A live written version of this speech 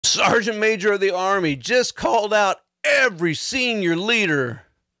Sergeant Major of the Army just called out every senior leader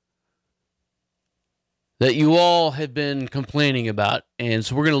that you all have been complaining about. And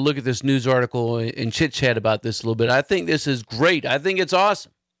so we're going to look at this news article and chit-chat about this a little bit. I think this is great. I think it's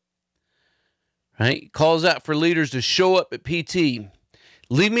awesome. Right? Calls out for leaders to show up at PT.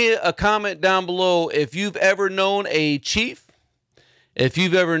 Leave me a comment down below if you've ever known a chief, if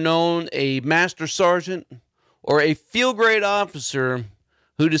you've ever known a master sergeant, or a field grade officer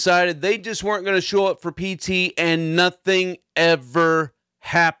who decided they just weren't going to show up for PT and nothing ever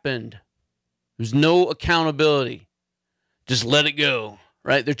happened. There's no accountability. Just let it go,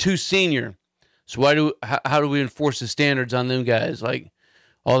 right? They're too senior. So how do we enforce the standards on them guys? Like,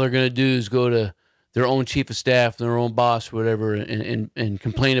 all they're going to do is go to their own chief of staff, their own boss, whatever, and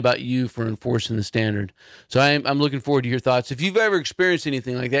complain about you for enforcing the standard. So I'm looking forward to your thoughts. If you've ever experienced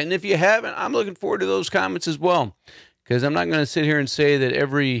anything like that, and if you haven't, I'm looking forward to those comments as well, because I'm not going to sit here and say that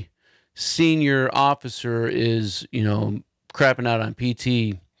every senior officer is, crapping out on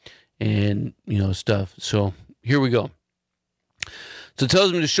PT and, stuff. So here we go. So it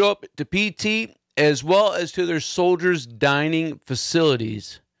tells them to show up to PT as well as to their soldiers' dining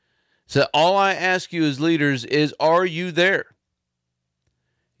facilities. So all I ask you as leaders is, are you there?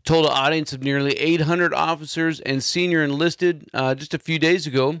 He told an audience of nearly 800 officers and senior enlisted just a few days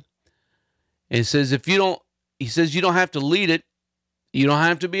ago. And it says, you don't have to lead it. You don't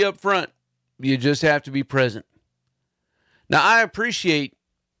have to be up front. You just have to be present. Now, I appreciate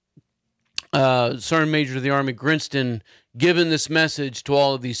Sergeant Major of the Army Grinston giving this message to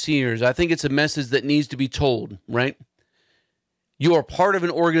all of these seniors. I think it's a message that needs to be told, right? You are part of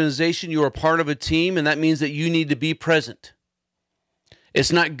an organization. You are part of a team, and that means that you need to be present.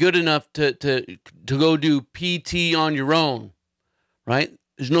 It's not good enough to go do PT on your own, right?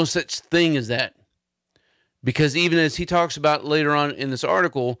 There's no such thing as that. Because even as he talks about later on in this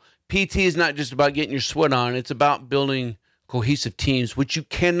article, PT is not just about getting your sweat on. It's about building cohesive teams, which you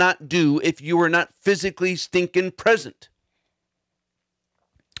cannot do if you are not physically stinking present.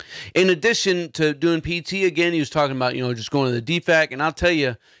 In addition to doing PT, again, he was talking about, just going to the DFAC. And I'll tell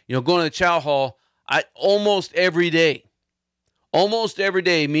you, going to the chow hall, almost every day,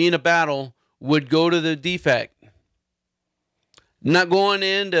 me in a battle would go to the DFAC. Not going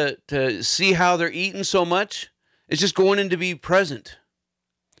in to see how they're eating so much. It's just going in to be present.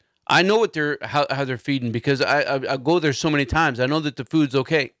 I know how they're feeding because I go there so many times. I know that the food's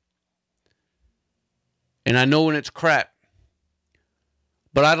okay. And I know when it's crap.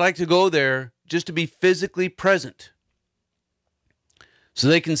 But I'd like to go there just to be physically present. So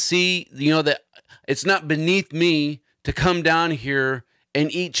they can see, that it's not beneath me to come down here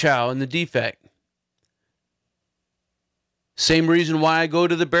and eat chow in the DFAC. Same reason why I go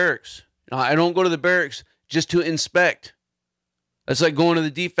to the barracks. I don't go to the barracks just to inspect. That's like going to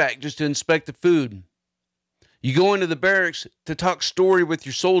the DFAC just to inspect the food. You go into the barracks to talk story with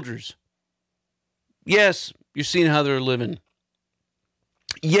your soldiers. Yes, you're seeing how they're living.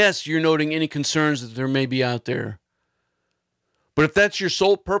 Yes, you're noting any concerns that there may be out there. But if that's your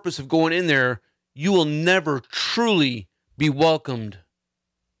sole purpose of going in there, you will never truly be welcomed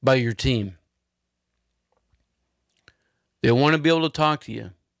by your team. They want to be able to talk to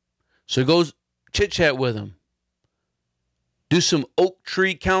you. So go chit-chat with them. Do some oak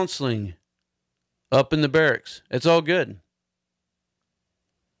tree counseling up in the barracks. It's all good.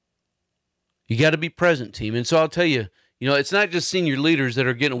 You got to be present, team. And so I'll tell you, it's not just senior leaders that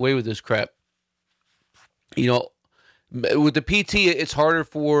are getting away with this crap. With the PT, it's harder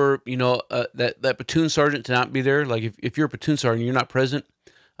for, that platoon sergeant to not be there. Like if you're a platoon sergeant and you're not present,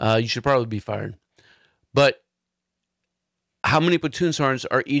 you should probably be fired. But how many platoon sergeants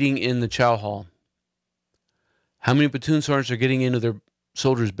are eating in the chow hall? How many platoon sergeants are getting into their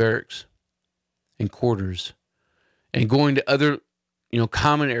soldiers' barracks and quarters and going to other,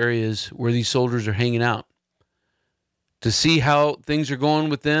 common areas where these soldiers are hanging out to see how things are going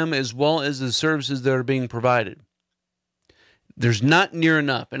with them as well as the services that are being provided? There's not near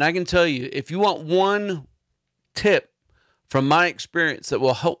enough. And I can tell you, if you want one tip from my experience that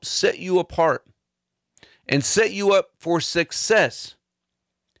will help set you apart and set you up for success,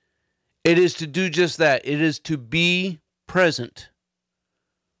 it is to do just that. It is to be present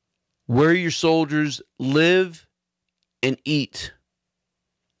where your soldiers live and eat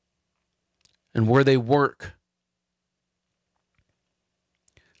and where they work.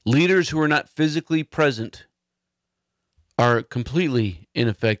 Leaders who are not physically present are completely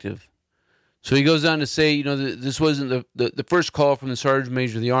ineffective. So he goes on to say, this wasn't the first call from the Sergeant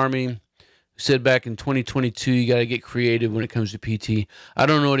Major of the Army, who said back in 2022, you got to get creative when it comes to PT. I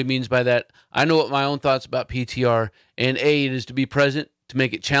don't know what he means by that. I know what my own thoughts about PT are. And A, it is to be present, to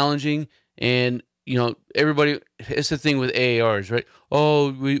make it challenging. And, you know, everybody, it's the thing with AARs, right?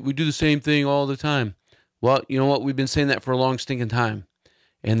 Oh, we do the same thing all the time. Well, you know what? We've been saying that for a long stinking time.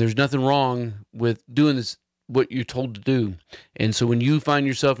 And there's nothing wrong with doing this, what you're told to do. And so when you find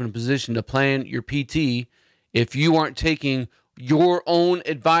yourself in a position to plan your PT, if you aren't taking your own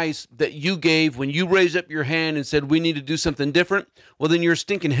advice that you gave when you raised up your hand and said, we need to do something different, well, then you're a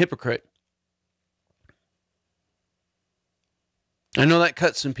stinking hypocrite. I know that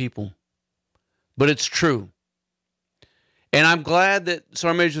cuts some people, but it's true. And I'm glad that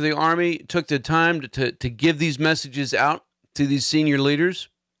Sergeant Major of the Army took the time to give these messages out to these senior leaders.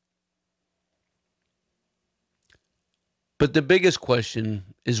 But the biggest question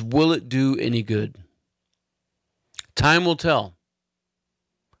is, will it do any good? Time will tell.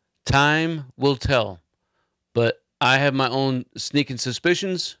 Time will tell. But I have my own sneaking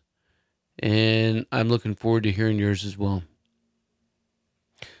suspicions, and I'm looking forward to hearing yours as well.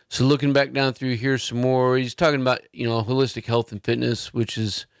 So looking back down through here some more, he's talking about, you know, holistic health and fitness, which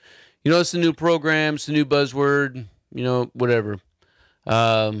is, you know, it's the new program, it's the new buzzword, you know, whatever.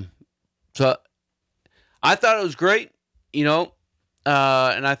 So I thought it was great, you know,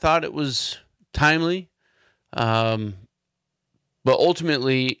 and I thought it was timely. But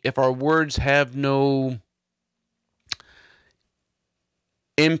ultimately, if our words have no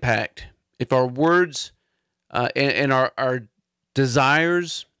impact, if our words and our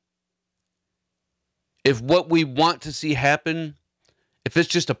desires, if what we want to see happen, if it's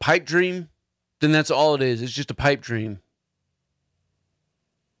just a pipe dream, then that's all it is. It's just a pipe dream.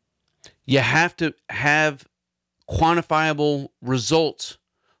 You have to have quantifiable results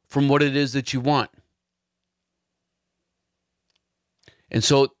from what it is that you want. And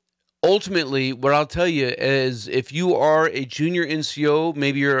so ultimately, what I'll tell you is, if you are a junior NCO,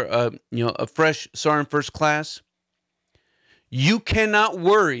 maybe you're a fresh Sergeant First Class, you cannot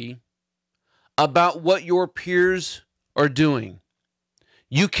worry about what your peers are doing.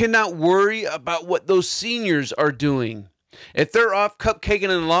 You cannot worry about what those seniors are doing. If they're off cupcaking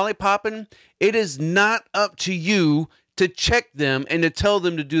and lollipopping, it is not up to you to check them and to tell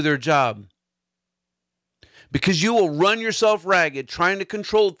them to do their job. Because you will run yourself ragged trying to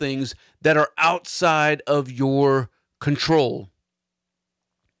control things that are outside of your control.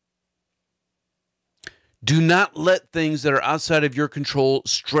 Do not let things that are outside of your control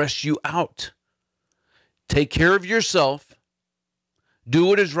stress you out. Take care of yourself. Do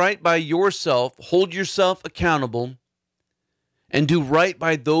what is right by yourself. Hold yourself accountable. And do right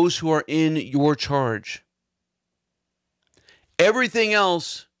by those who are in your charge. Everything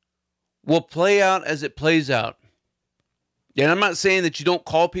else will play out as it plays out. And I'm not saying that you don't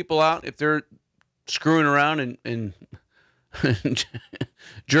call people out if they're screwing around and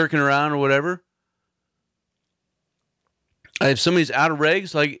jerking around or whatever. If somebody's out of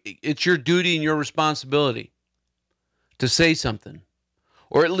regs, like, it's your duty and your responsibility to say something,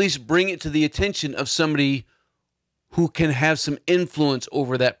 or at least bring it to the attention of somebody who can have some influence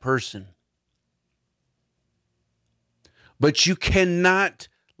over that person. But you cannot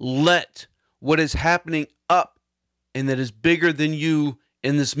let what is happening up and that is bigger than you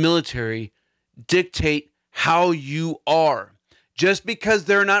in this military dictate how you are. Just because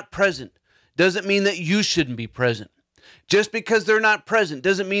they're not present doesn't mean that you shouldn't be present. Just because they're not present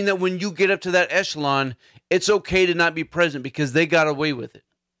doesn't mean that when you get up to that echelon, it's okay to not be present because they got away with it.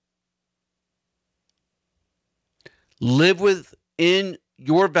 Live within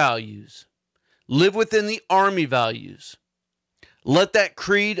your values. Live within the Army values. Let that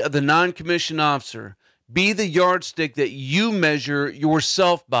creed of the non-commissioned officer be the yardstick that you measure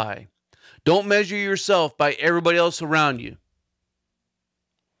yourself by. Don't measure yourself by everybody else around you.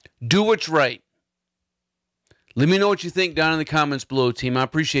 Do what's right. Let me know what you think down in the comments below, team. I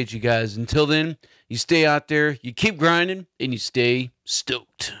appreciate you guys. Until then, you stay out there, you keep grinding, and you stay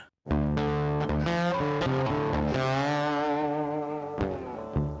stoked.